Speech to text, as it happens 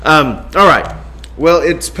All right. Well,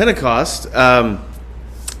 it's Pentecost.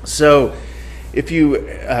 So if you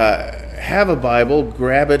have a Bible,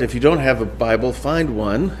 grab it. If you don't have a Bible, find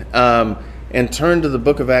one and turn to the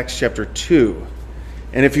book of Acts chapter 2.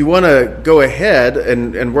 And if you want to go ahead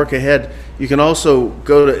and work ahead, you can also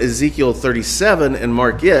go to Ezekiel 37 and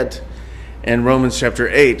mark it, and Romans chapter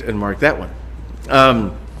 8 and mark that one.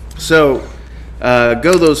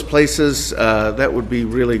 Go those places. That would be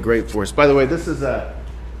really great for us. By the way, this is a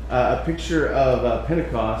picture of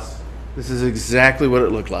Pentecost. This is exactly what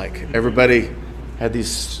it looked like. Everybody had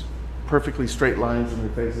these perfectly straight lines in their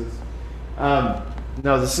faces.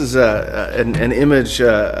 No, this is an image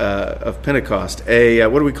of Pentecost.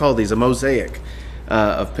 What do we call these? A mosaic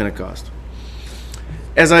of Pentecost.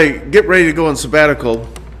 As I get ready to go on sabbatical,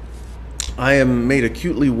 I am made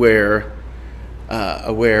acutely aware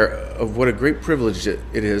of what a great privilege it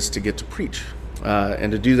is to get to preach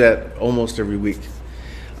and to do that almost every week.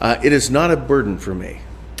 It is not a burden for me,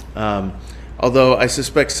 although I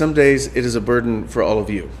suspect some days it is a burden for all of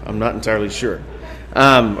you. I'm not entirely sure,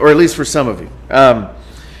 or at least for some of you.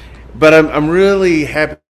 But I'm really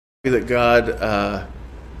happy that God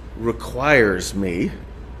requires me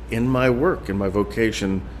in my work, in my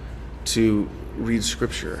vocation, to read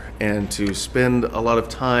Scripture and to spend a lot of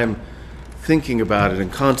time thinking about it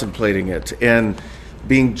and contemplating it and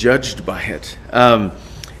being judged by it.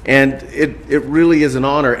 And it really is an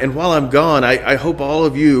honor. And while I'm gone, I hope all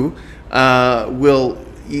of you will,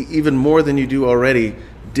 even more than you do already,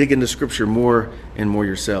 dig into Scripture more and more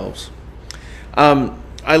yourselves.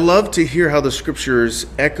 I love to hear how the Scriptures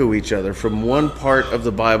echo each other from one part of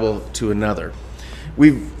the Bible to another.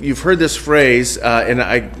 You've heard this phrase,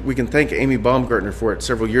 and we can thank Amy Baumgartner for it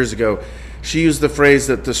several years ago. She used the phrase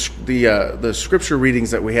that the Scripture readings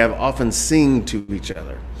that we have often sing to each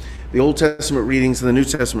other. The Old Testament readings and the New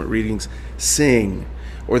Testament readings sing,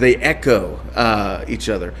 or they echo each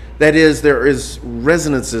other. That is, there is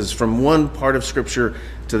resonances from one part of Scripture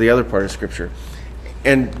to the other part of Scripture.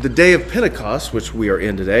 And the day of Pentecost, which we are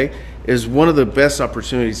in today, is one of the best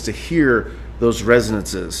opportunities to hear those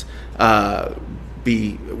resonances, to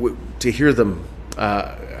hear them.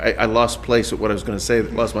 I lost place at what I was going to say,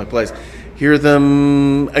 lost my place. Hear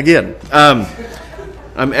them again.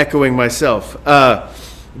 I'm echoing myself.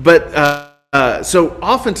 So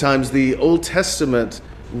oftentimes the Old Testament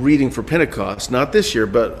reading for Pentecost, not this year,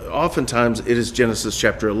 but oftentimes it is Genesis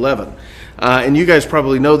chapter 11. And you guys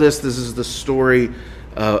probably know this. This is the story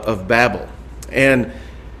of Babel. And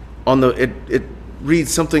it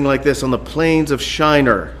reads something like this: on the plains of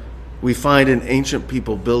Shinar, we find an ancient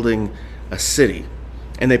people building a city.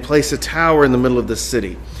 And they place a tower in the middle of the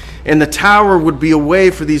city. And the tower would be a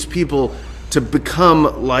way for these people to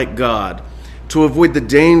become like God, to avoid the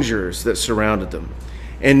dangers that surrounded them.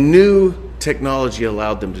 And new technology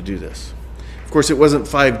allowed them to do this. Of course, it wasn't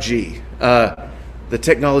 5G. The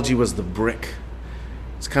technology was the brick.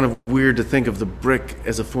 It's kind of weird to think of the brick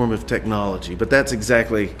as a form of technology, but that's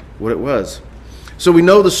exactly what it was. So we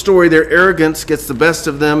know the story. Their arrogance gets the best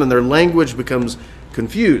of them, and their language becomes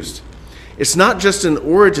confused. It's not just an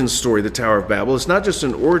origin story, the Tower of Babel. It's not just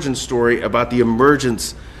an origin story about the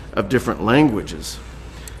emergence of different languages.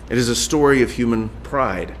 It is a story of human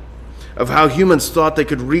pride, of how humans thought they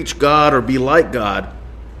could reach God or be like God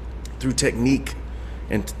through technique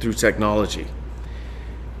and through technology.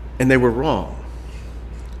 And they were wrong.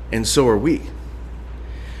 And so are we.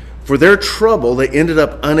 For their trouble, they ended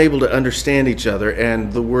up unable to understand each other,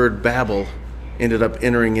 and the word Babel ended up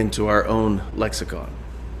entering into our own lexicon.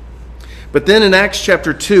 But then in Acts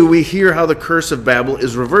chapter 2, we hear how the curse of Babel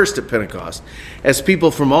is reversed at Pentecost, as people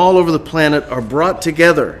from all over the planet are brought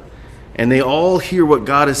together, and they all hear what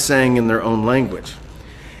God is saying in their own language.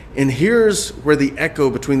 And here's where the echo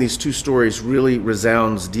between these two stories really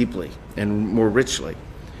resounds deeply and more richly.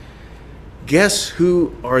 Guess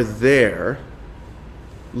who are there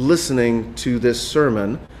listening to this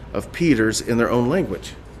sermon of Peter's in their own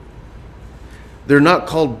language? They're not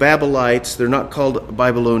called Babylonites. They're not called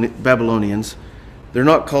Babylonians. They're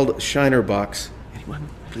not called Shinerbachs. Anyone,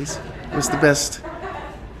 please? What's the best?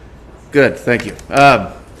 Good, thank you.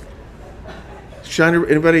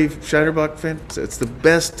 Anybody Shinerbach fan? It's the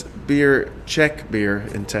best beer, Czech beer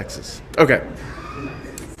in Texas. Okay.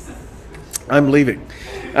 I'm leaving.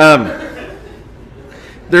 They're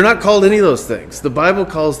not called any of those things. The Bible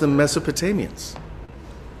calls them Mesopotamians.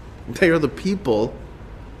 They are the people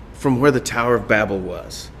from where the Tower of Babel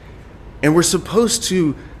was. And we're supposed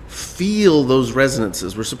to feel those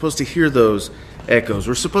resonances. We're supposed to hear those echoes.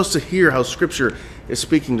 We're supposed to hear how Scripture is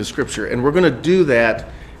speaking to Scripture. And we're going to do that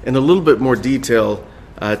in a little bit more detail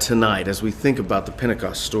tonight as we think about the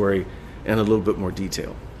Pentecost story in a little bit more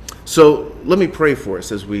detail. So let me pray for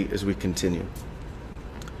us as we continue.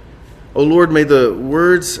 O Lord, may the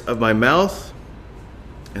words of my mouth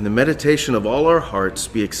and the meditation of all our hearts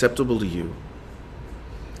be acceptable to you.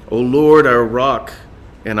 O Lord, our rock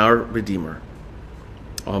and our Redeemer.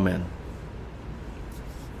 Amen.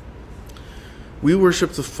 We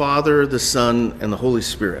worship the Father, the Son, and the Holy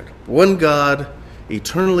Spirit, one God,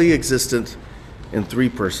 eternally existent in three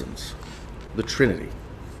persons, the Trinity.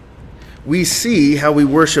 We see how we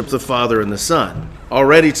worship the Father and the Son.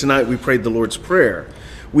 Already tonight we prayed the Lord's Prayer.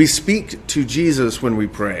 We speak to Jesus when we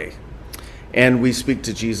pray, and we speak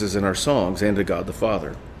to Jesus in our songs and to God the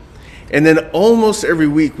Father. And then almost every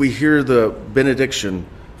week we hear the benediction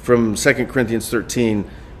from 2 Corinthians 13.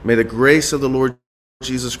 May the grace of the Lord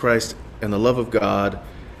Jesus Christ and the love of God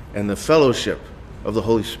and the fellowship of the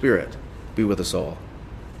Holy Spirit be with us all.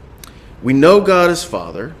 We know God as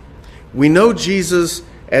Father. We know Jesus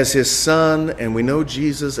as his Son, and we know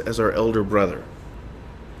Jesus as our elder brother.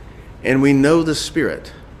 And we know the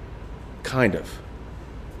Spirit, kind of.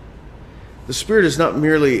 The Spirit is not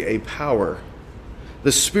merely a power.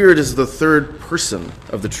 The Spirit is the third person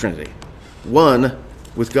of the Trinity, one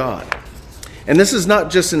with God. And this is not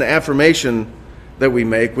just an affirmation that we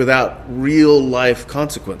make without real life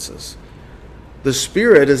consequences. The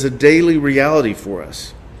Spirit is a daily reality for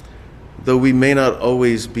us, though we may not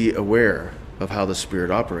always be aware of how the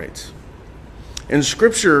Spirit operates. In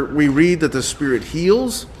Scripture, we read that the Spirit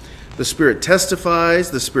heals, the Spirit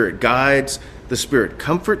testifies, the Spirit guides, the Spirit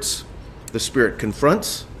comforts, the Spirit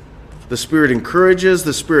confronts, the Spirit encourages,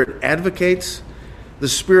 the Spirit advocates, the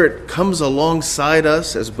Spirit comes alongside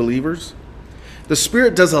us as believers. The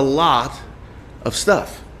Spirit does a lot of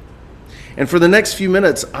stuff. And for the next few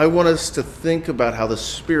minutes, I want us to think about how the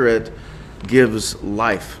Spirit gives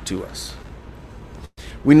life to us.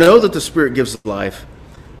 We know that the Spirit gives life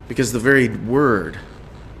because the very word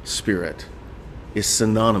Spirit is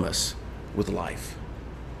synonymous with life.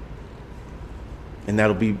 And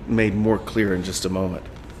that'll be made more clear in just a moment.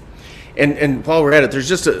 And while we're at it,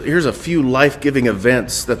 here's a few life-giving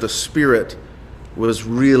events that the Spirit was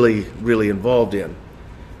really, really involved in.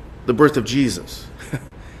 The birth of Jesus.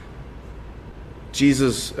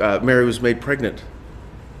 Mary was made pregnant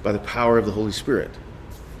by the power of the Holy Spirit.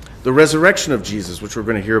 The resurrection of Jesus, which we're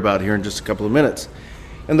going to hear about here in just a couple of minutes.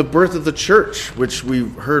 And the birth of the church, which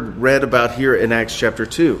we've read about here in Acts chapter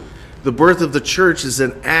 2. The birth of the church is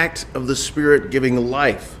an act of the Spirit giving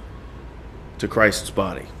life to Christ's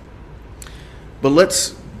body. But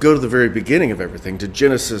let's go to the very beginning of everything, to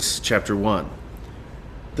Genesis chapter 1.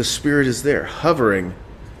 The Spirit is there, hovering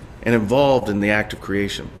and involved in the act of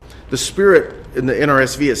creation. The Spirit, in the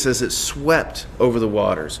NRSV, it says it swept over the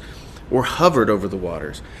waters or hovered over the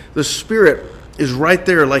waters. The Spirit is right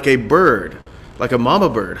there like a bird, like a mama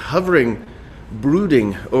bird, hovering,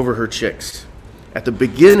 brooding over her chicks at the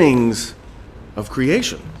beginnings of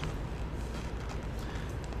creation.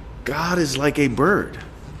 God is like a bird.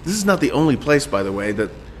 This is not the only place, by the way, that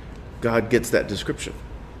God gets that description.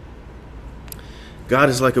 God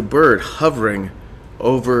is like a bird hovering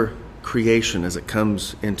over creation as it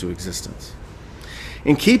comes into existence.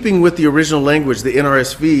 In keeping with the original language, the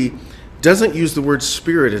NRSV doesn't use the word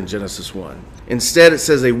Spirit in Genesis 1. Instead, it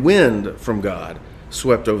says a wind from God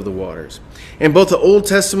swept over the waters. In both the Old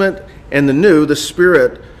Testament and the New, the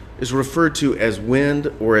Spirit is referred to as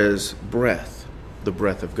wind or as breath, the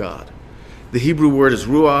breath of God. The Hebrew word is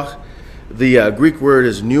ruach. The Greek word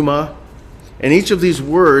is pneuma. And each of these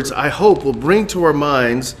words, I hope, will bring to our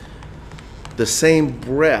minds the same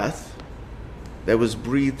breath that was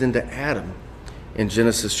breathed into Adam in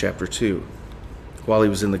Genesis chapter 2 while he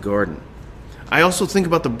was in the garden. I also think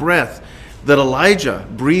about the breath that Elijah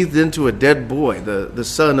breathed into a dead boy, the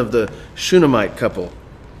son of the Shunammite couple,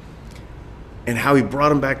 and how he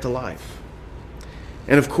brought him back to life.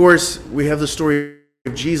 And of course, we have the story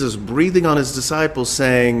of Jesus breathing on his disciples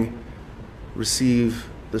saying, receive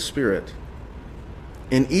the Spirit.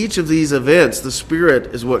 In each of these events, the Spirit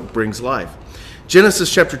is what brings life.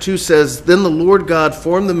 Genesis chapter 2 says, Then the Lord God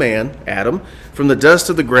formed the man, Adam, from the dust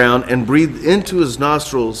of the ground and breathed into his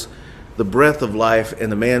nostrils the breath of life,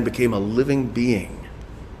 and the man became a living being.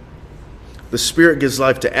 The Spirit gives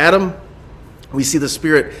life to Adam. We see the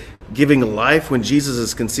Spirit giving life when Jesus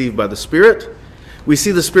is conceived by the Spirit. We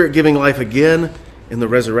see the Spirit giving life again in the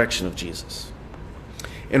resurrection of Jesus.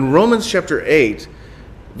 In Romans chapter 8,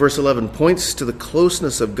 verse 11 points to the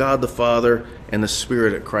closeness of God the Father and the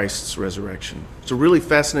Spirit at Christ's resurrection. It's a really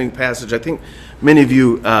fascinating passage. I think many of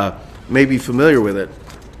you may be familiar with it.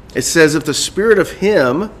 It says, if the Spirit of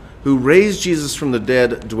him who raised Jesus from the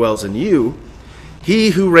dead dwells in you,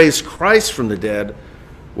 he who raised Christ from the dead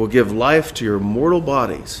will give life to your mortal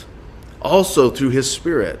bodies also through his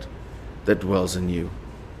Spirit that dwells in you.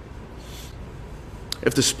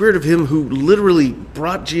 If the Spirit of him who literally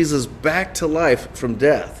brought Jesus back to life from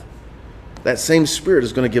death, that same Spirit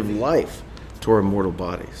is going to give life to our mortal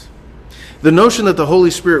bodies. The notion that the Holy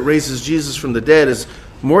Spirit raises Jesus from the dead is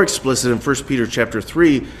more explicit in 1 Peter chapter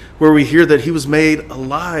 3, where we hear that he was made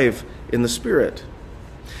alive in the Spirit.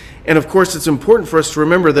 And of course, it's important for us to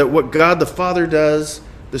remember that what God the Father does,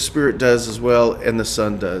 the Spirit does as well, and the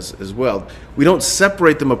Son does as well. We don't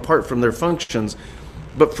separate them apart from their functions,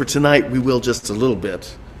 but for tonight we will just a little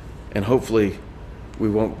bit. And hopefully we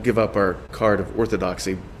won't give up our card of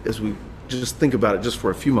orthodoxy as we just think about it just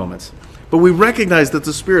for a few moments. But we recognize that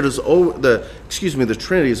the Spirit is the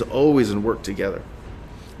Trinity is always in work together.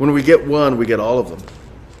 When we get one, we get all of them.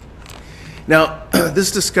 Now,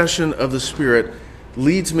 this discussion of the Spirit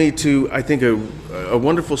leads me to, I think, a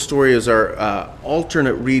wonderful story as our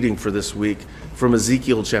alternate reading for this week from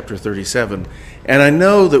Ezekiel chapter 37. And I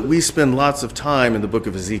know that we spend lots of time in the book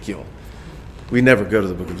of Ezekiel. We never go to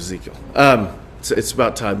the book of Ezekiel. It's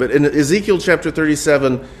about time. But in Ezekiel chapter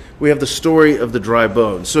 37, we have the story of the dry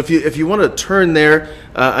bones. So if you want to turn there,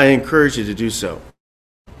 I encourage you to do so.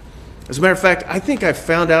 As a matter of fact, I think I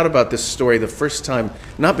found out about this story the first time,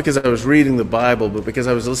 not because I was reading the Bible, but because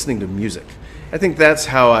I was listening to music. I think that's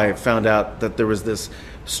how I found out that there was this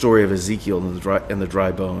story of Ezekiel and the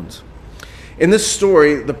dry bones. In this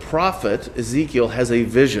story, the prophet Ezekiel has a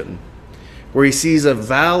vision where he sees a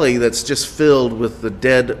valley that's just filled with the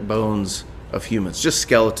dead bones of humans, just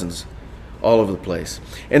skeletons all over the place.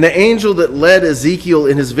 And the angel that led Ezekiel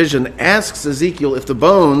in his vision asks Ezekiel if the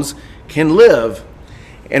bones can live.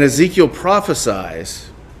 And Ezekiel prophesies.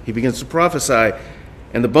 He begins to prophesy,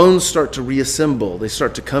 and the bones start to reassemble. They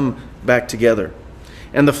start to come back together.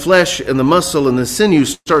 And the flesh and the muscle and the sinew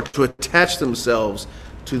start to attach themselves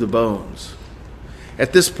to the bones.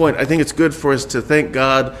 At this point, I think it's good for us to thank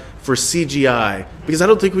God for CGI, because I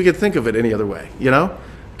don't think we could think of it any other way, you know?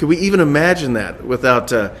 Could we even imagine that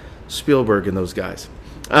without Spielberg and those guys?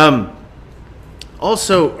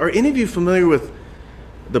 Also, are any of you familiar with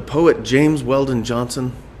the poet James Weldon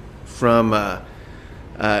Johnson, from an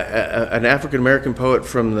African-American poet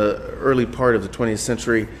from the early part of the 20th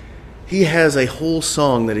century? He has a whole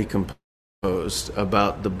song that he composed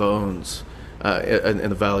about the bones in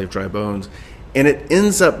the Valley of Dry Bones. And it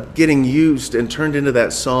ends up getting used and turned into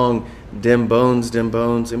that song, Dim Bones, Dim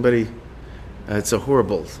Bones. Anybody? It's a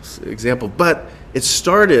horrible example. But it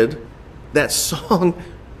started, that song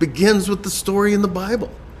begins with the story in the Bible.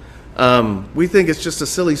 We think it's just a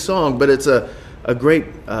silly song, but it's a great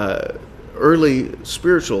early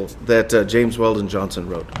spiritual that James Weldon Johnson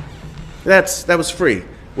wrote. That was free.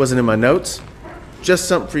 Wasn't in my notes. Just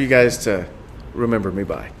something for you guys to remember me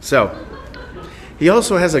by. So, he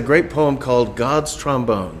also has a great poem called God's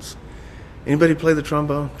Trombones. Anybody play the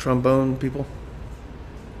trombone? Trombone people?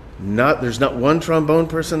 There's not one trombone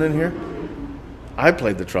person in here? I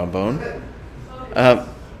played the trombone.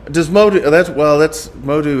 Does Modu? That's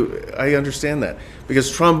Modu. I understand that, because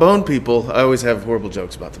trombone people, I always have horrible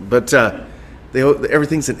jokes about them. But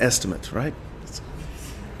everything's an estimate, right?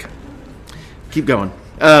 Okay. Keep going.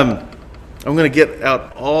 I'm going to get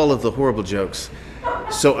out all of the horrible jokes,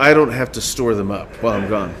 so I don't have to store them up while I'm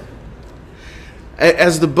gone.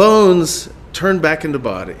 As the bones turn back into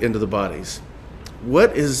the bodies,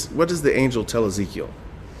 what does the angel tell Ezekiel?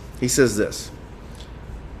 He says this: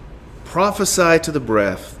 prophesy to the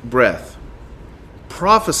breath.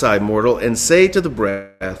 Prophesy, mortal, and say to the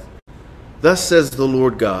breath, thus says the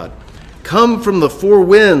Lord God, come from the four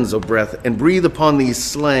winds, O breath, and breathe upon these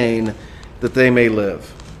slain, that they may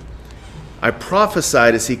live. I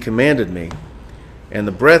prophesied as he commanded me, and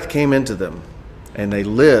the breath came into them, and they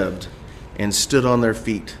lived and stood on their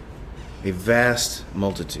feet, a vast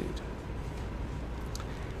multitude.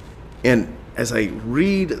 And as I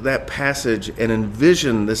read that passage and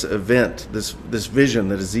envision this event, this vision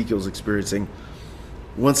that Ezekiel's experiencing,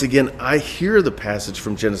 once again, I hear the passage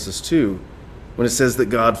from Genesis 2 when it says that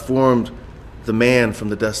God formed the man from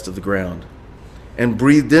the dust of the ground and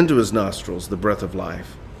breathed into his nostrils the breath of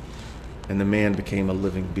life, and the man became a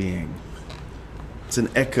living being. It's an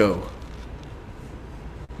echo.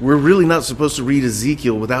 We're really not supposed to read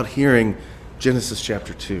Ezekiel without hearing Genesis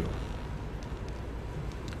chapter 2.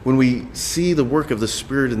 When we see the work of the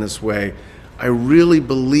Spirit in this way, I really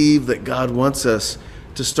believe that God wants us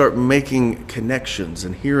to start making connections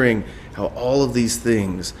and hearing how all of these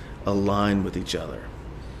things align with each other.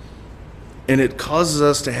 And it causes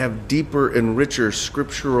us to have deeper and richer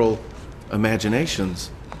scriptural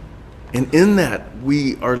imaginations. And in that,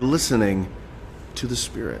 we are listening to the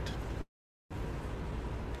Spirit.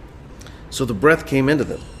 So the breath came into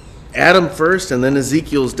them, Adam first, and then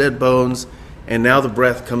Ezekiel's dead bones, and now the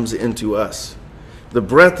breath comes into us. The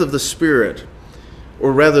breath of the Spirit,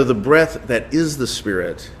 or rather the breath that is the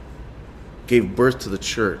Spirit, gave birth to the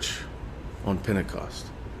church on Pentecost.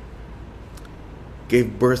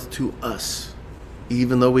 Gave birth to us,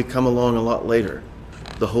 even though we come along a lot later.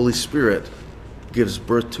 The Holy Spirit gives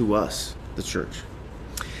birth to us, the church.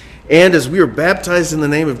 And as we are baptized in the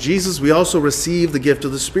name of Jesus, we also receive the gift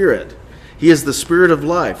of the Spirit. He is the Spirit of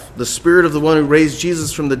life, the Spirit of the one who raised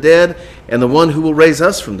Jesus from the dead, and the one who will raise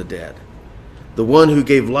us from the dead. The one who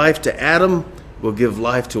gave life to Adam will give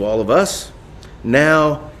life to all of us,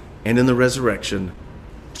 now and in the resurrection,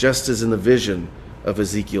 just as in the vision of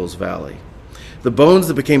Ezekiel's valley. The bones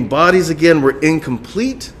that became bodies again were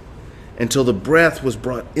incomplete until the breath was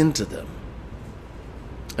brought into them,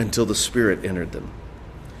 until the Spirit entered them.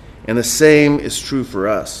 And the same is true for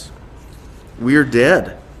us. We are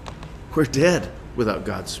dead. We're dead without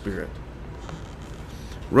God's Spirit.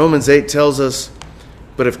 Romans 8 tells us,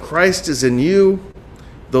 "But if Christ is in you,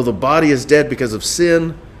 though the body is dead because of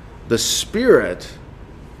sin, the Spirit,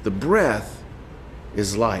 the breath,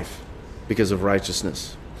 is life because of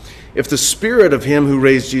righteousness. If the Spirit of him who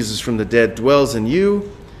raised Jesus from the dead dwells in you,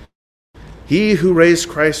 he who raised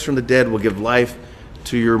Christ from the dead will give life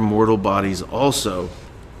to your mortal bodies also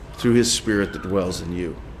through his Spirit that dwells in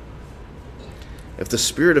you." If the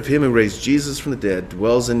Spirit of him who raised Jesus from the dead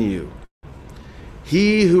dwells in you,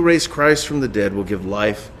 he who raised Christ from the dead will give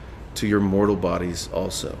life to your mortal bodies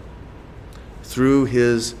also, through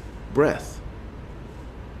his breath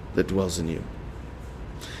that dwells in you.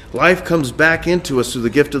 Life comes back into us through the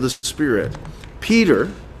gift of the Spirit. Peter,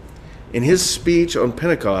 in his speech on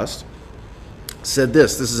Pentecost, said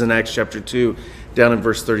this. This is in Acts chapter 2, down in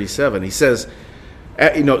verse 37. He says,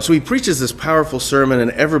 so he preaches this powerful sermon,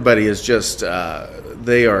 and everybody is just,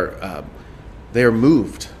 they are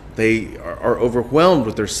moved. They are overwhelmed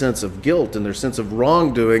with their sense of guilt and their sense of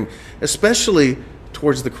wrongdoing, especially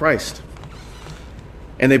towards the Christ.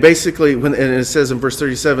 And they basically, and it says in verse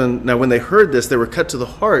 37, "Now when they heard this, they were cut to the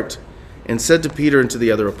heart and said to Peter and to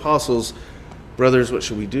the other apostles, 'Brothers, what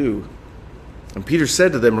shall we do?' And Peter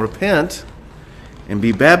said to them, 'Repent and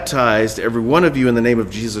be baptized, every one of you, in the name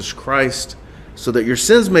of Jesus Christ, so that your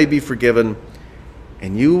sins may be forgiven,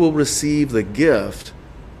 and you will receive the gift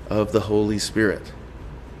of the Holy Spirit.'"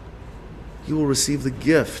 You will receive the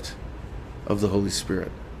gift of the Holy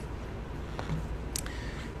Spirit.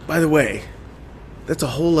 By the way, that's a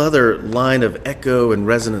whole other line of echo and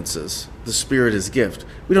resonances. The Spirit is gift.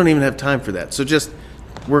 We don't even have time for that, so just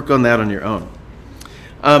work on that on your own.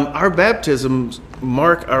 Our baptisms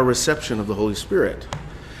mark our reception of the Holy Spirit.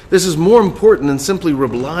 This is more important than simply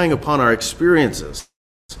relying upon our experiences,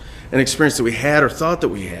 an experience that we had or thought that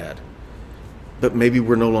we had, but maybe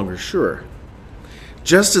we're no longer sure.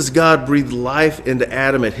 Just as God breathed life into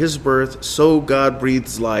Adam at his birth, so God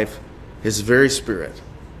breathes life, his very Spirit,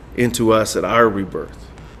 into us at our rebirth.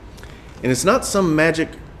 And it's not some magic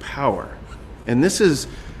power. And this is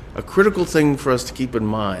a critical thing for us to keep in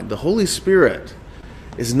mind. The Holy Spirit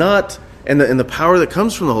is not, and the power that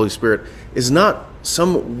comes from the Holy Spirit is not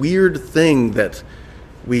some weird thing that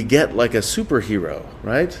we get like a superhero,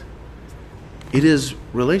 right? It is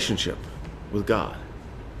relationship with God.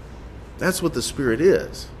 That's what the Spirit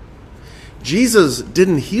is. Jesus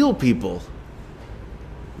didn't heal people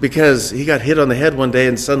because he got hit on the head one day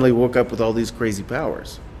and suddenly woke up with all these crazy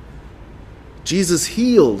powers. Jesus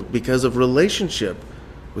healed because of relationship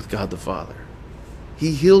with God the Father.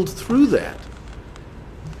 He healed through that.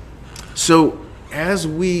 So as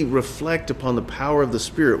we reflect upon the power of the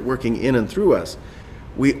Spirit working in and through us,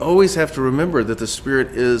 we always have to remember that the Spirit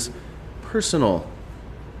is personal.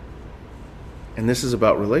 And this is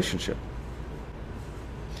about relationship.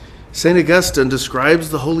 St. Augustine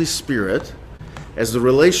describes the Holy Spirit as the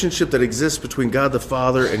relationship that exists between God the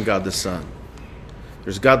Father and God the Son.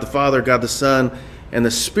 There's God the Father, God the Son, and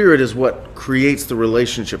the Spirit is what creates the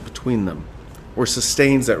relationship between them, or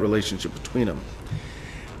sustains that relationship between them.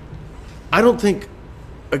 I don't think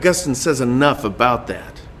Augustine says enough about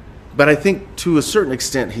that, but I think to a certain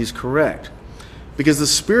extent he's correct, because the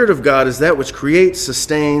Spirit of God is that which creates,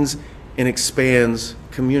 sustains, and expands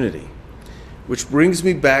community. Which brings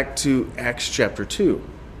me back to Acts chapter 2.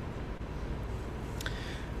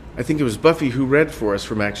 I think it was Buffy who read for us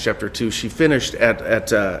from Acts chapter 2. She finished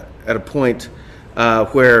at a point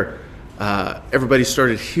where everybody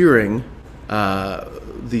started hearing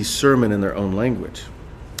the sermon in their own language.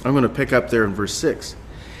 I'm going to pick up there in verse 6.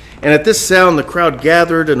 "And at this sound the crowd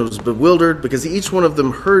gathered and was bewildered, because each one of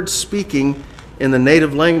them heard speaking in the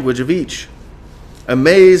native language of each.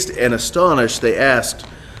 Amazed and astonished, they asked,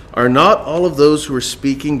 Are not all of those who are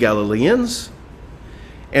speaking Galileans?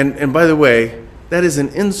 And by the way, that is an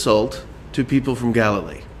insult to people from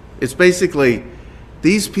Galilee. It's basically,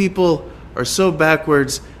 these people are so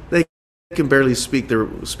backwards, they can barely speak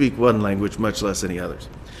one language, much less any others.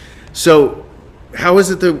 So how is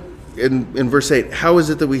it that, in verse 8, how is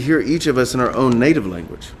it that we hear each of us in our own native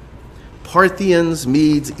language? Parthians,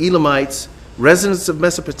 Medes, Elamites, residents of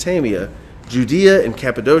Mesopotamia, Judea and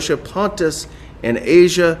Cappadocia, Pontus and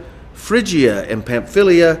Asia, Phrygia and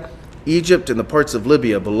Pamphylia, Egypt and the parts of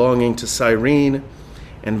Libya belonging to Cyrene,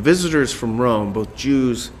 and visitors from Rome, both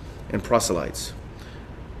Jews and proselytes,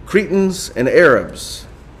 Cretans and Arabs.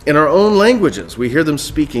 In our own languages, we hear them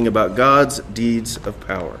speaking about God's deeds of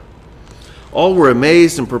power. All were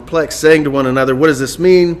amazed and perplexed, saying to one another, "What does this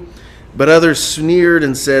mean?" But others sneered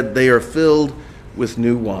and said, "They are filled with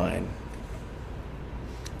new wine."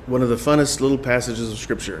 One of the funnest little passages of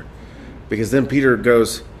Scripture, because then Peter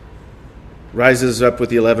rises up with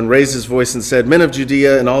the 11, raised his voice and said, "Men of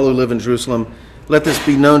Judea and all who live in Jerusalem, let this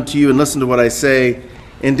be known to you and listen to what I say.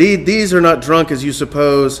 Indeed, these are not drunk as you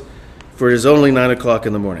suppose, for it is only 9 o'clock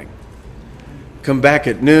in the morning. Come back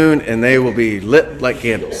at noon and they will be lit like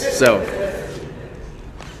candles." So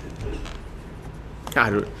I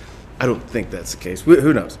don't think that's the case.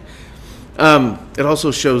 Who knows? It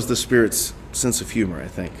also shows the Spirit's sense of humor, I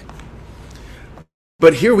think.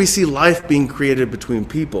 But here we see life being created between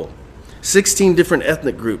people. 16 different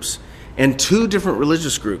ethnic groups and 2 different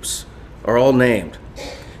religious groups are all named.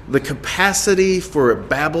 The capacity for a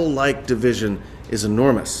Babel-like division is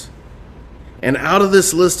enormous. And out of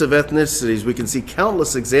this list of ethnicities, we can see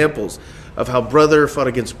countless examples of how brother fought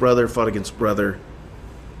against brother,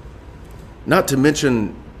 not to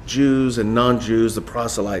mention Jews and non-Jews, the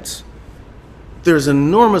proselytes. There's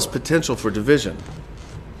enormous potential for division.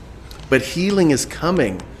 But healing is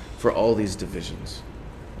coming for all these divisions.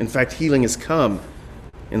 In fact, healing has come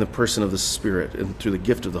in the person of the Spirit and through the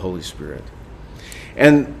gift of the Holy Spirit.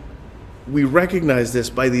 And we recognize this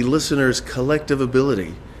by the listener's collective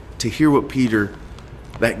ability to hear what Peter,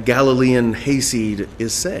 that Galilean hayseed,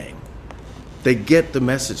 is saying. They get the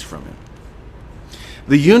message from him.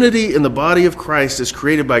 The unity in the body of Christ is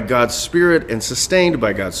created by God's Spirit and sustained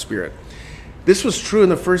by God's Spirit. This was true in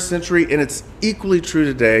the first century, and it's equally true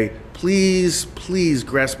today. Please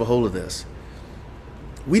grasp a hold of this.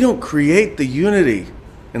 We don't create the unity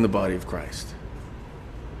in the body of Christ.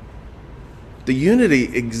 The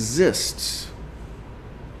unity exists.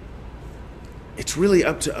 It's really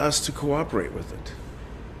up to us to cooperate with it.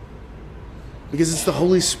 Because it's the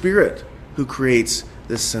Holy Spirit who creates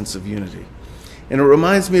this sense of unity. And it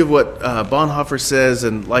reminds me of what Bonhoeffer says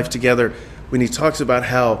in Life Together when he talks about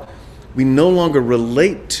how Christians no longer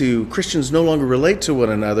relate to one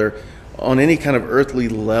another on any kind of earthly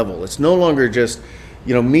level. It's no longer just,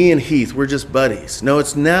 me and Heath, we're just buddies. No,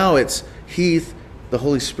 it's Heath, the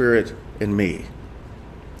Holy Spirit, and me.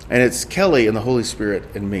 And it's Kelly and the Holy Spirit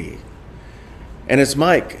and me. And it's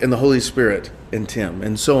Mike and the Holy Spirit and Tim,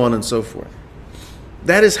 and so on and so forth.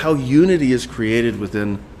 That is how unity is created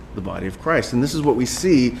within the body of Christ. And this is what we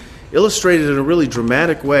see illustrated in a really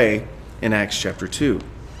dramatic way in Acts chapter 2.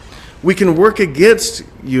 We can work against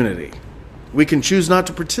unity. We can choose not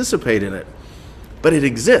to participate in it. But it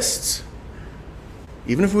exists.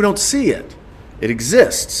 Even if we don't see it, it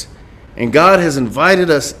exists. And God has invited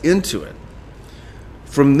us into it.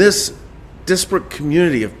 From this disparate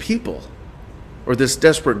community of people, or this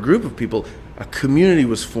desperate group of people, a community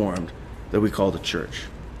was formed that we call the church.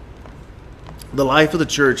 The life of the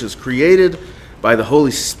church is created by the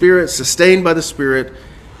Holy Spirit, sustained by the Spirit,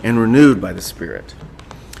 and renewed by the Spirit.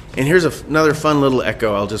 And here's another fun little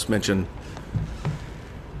echo I'll just mention.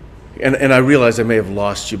 And I realize I may have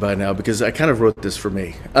lost you by now because I kind of wrote this for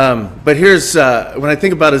me. But here's, when I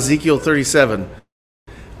think about Ezekiel 37,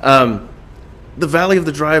 the Valley of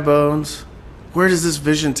the Dry Bones, where does this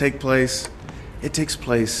vision take place? It takes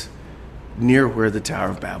place near where the Tower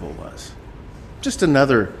of Babel was. Just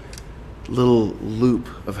another little loop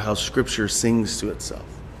of how Scripture sings to itself.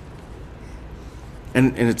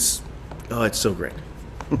 And it's so great.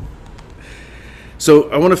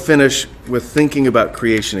 So I want to finish with thinking about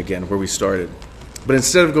creation again, where we started. But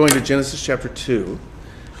instead of going to Genesis chapter 2,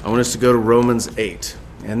 I want us to go to Romans 8.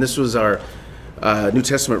 And this was our New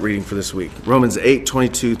Testament reading for this week. Romans 8,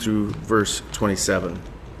 22 through verse 27.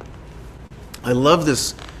 I love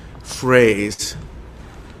this phrase.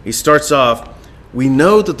 He starts off, "We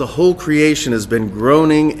know that the whole creation has been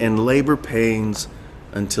groaning in labor pains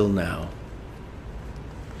until now."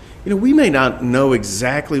 We may not know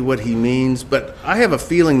exactly what he means, but I have a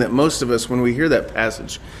feeling that most of us, when we hear that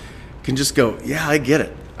passage, can just go, yeah, I get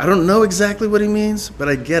it. I don't know exactly what he means, but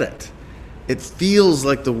I get it. It feels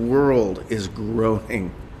like the world is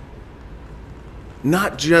groaning.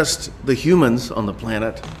 Not just the humans on the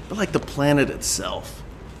planet, but like the planet itself.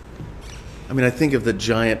 I mean, I think of the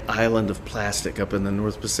giant island of plastic up in the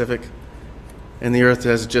North Pacific, and the earth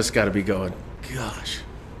has just got to be going, gosh,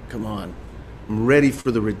 come on. I'm ready for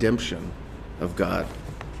the redemption of God.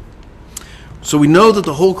 So we know that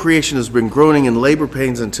the whole creation has been groaning in labor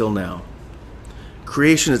pains until now.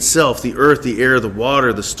 Creation itself, the earth, the air, the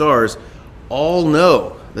water, the stars, all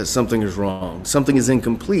know that something is wrong. Something is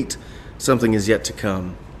incomplete. Something is yet to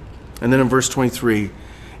come. And then in verse 23,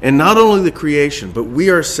 and not only the creation, but we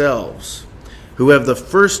ourselves, who have the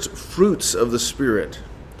first fruits of the Spirit,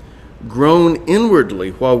 groan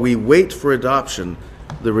inwardly while we wait for adoption,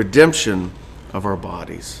 the redemption of our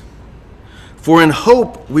bodies. For in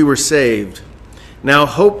hope we were saved. Now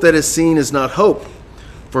hope that is seen is not hope.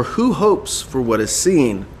 For who hopes for what is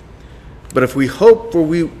seen? But if we hope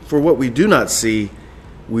for what we do not see,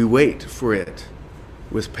 we wait for it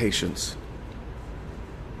with patience.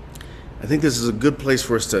 I think this is a good place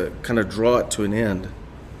for us to kind of draw it to an end.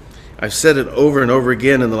 I've said it over and over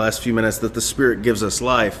again in the last few minutes that the Spirit gives us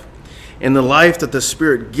life. And the life that the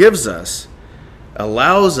Spirit gives us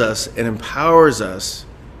allows us and empowers us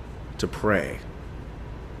to pray.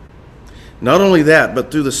 Not only that,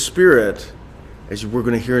 but through the Spirit, as we're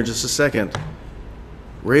going to hear in just a second,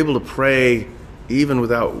 we're able to pray even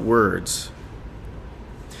without words.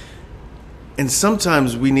 And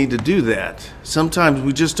sometimes we need to do that. Sometimes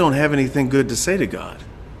we just don't have anything good to say to God.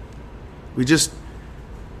 We just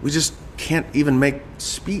can't even make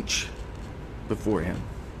speech before Him.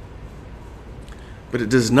 But it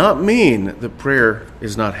does not mean that prayer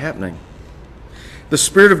is not happening. The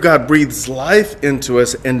Spirit of God breathes life into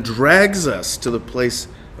us and drags us to the place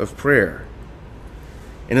of prayer.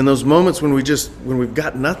 And in those moments when we've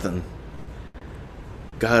got nothing,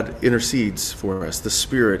 God intercedes for us. The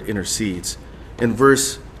Spirit intercedes. In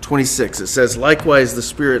verse 26, it says, likewise, the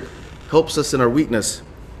Spirit helps us in our weakness.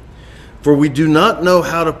 For we do not know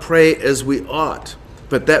how to pray as we ought,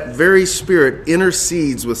 but that very Spirit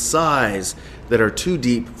intercedes with sighs that are too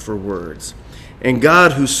deep for words. And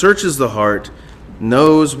God, who searches the heart,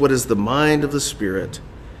 knows what is the mind of the Spirit,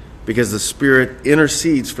 because the Spirit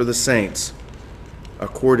intercedes for the saints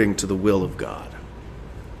according to the will of God.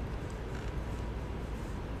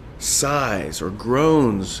 Sighs or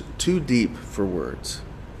groans too deep for words.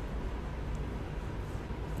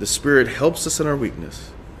 The Spirit helps us in our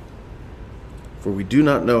weakness, for we do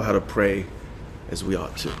not know how to pray as we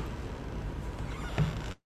ought to.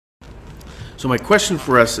 So my question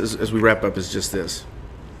for us as we wrap up is just this.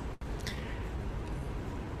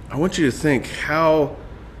 I want you to think how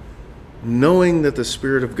knowing that the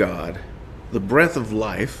Spirit of God, the breath of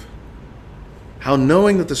life, how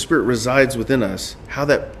knowing that the Spirit resides within us, how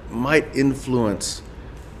that might influence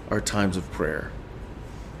our times of prayer.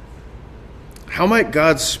 How might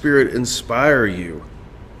God's Spirit inspire you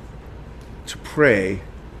to pray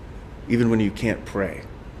even when you can't pray?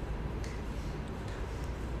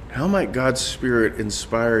 How might God's Spirit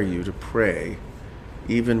inspire you to pray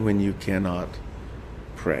even when you cannot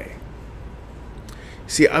pray?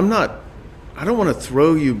 See, I don't want to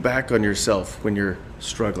throw you back on yourself when you're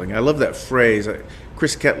struggling. I love that phrase.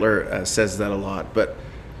 Chris Kettler says that a lot. But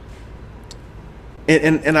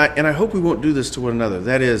and I hope we won't do this to one another.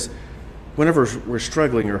 That is, whenever we're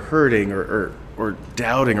struggling or hurting or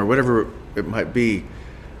doubting or whatever it might be,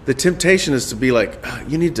 the temptation is to be like,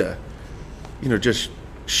 you need to, just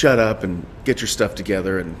shut up and get your stuff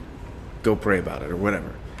together and go pray about it or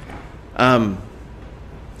whatever.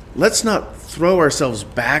 Let's not throw ourselves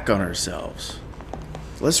back on ourselves.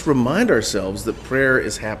 Let's remind ourselves that prayer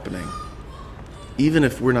is happening, even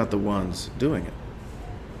if we're not the ones doing it.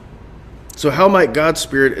 So how might God's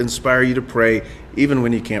Spirit inspire you to pray even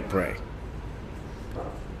when you can't pray?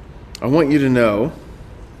 I want you to know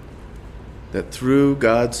that through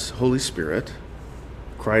God's Holy Spirit,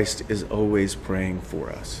 Christ is always praying for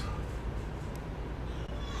us.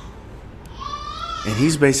 And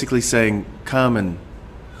He's basically saying, come and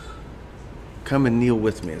kneel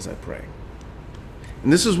with me as I pray.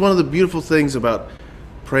 And this is one of the beautiful things about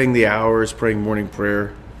praying the hours, praying morning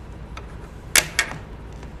prayer.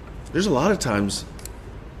 There's a lot of times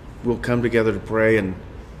we'll come together to pray and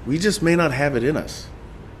we just may not have it in us.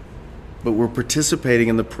 But we're participating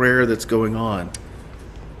in the prayer that's going on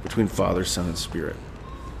between Father, Son, and Spirit.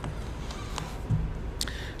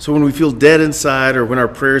 So when we feel dead inside or when our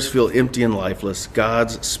prayers feel empty and lifeless,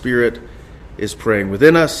 God's Spirit is praying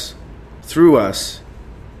within us, through us,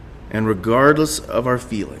 and regardless of our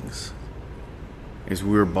feelings, as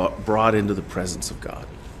we're brought into the presence of God.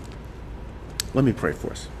 Let me pray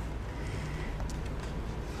for us.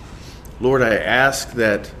 Lord, I ask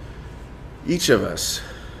that each of us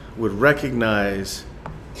would recognize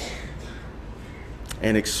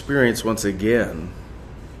and experience once again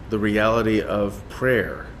the reality of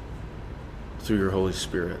prayer through your Holy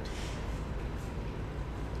Spirit.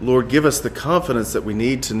 Lord, give us the confidence that we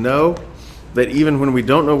need to know that even when we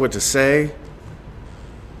don't know what to say,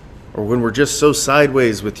 or when we're just so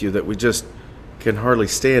sideways with you that we just can hardly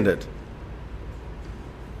stand it,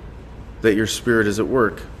 that your Spirit is at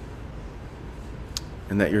work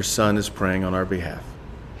and that your Son is praying on our behalf.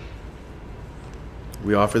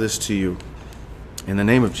 We offer this to you in the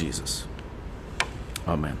name of Jesus.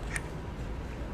 Amen.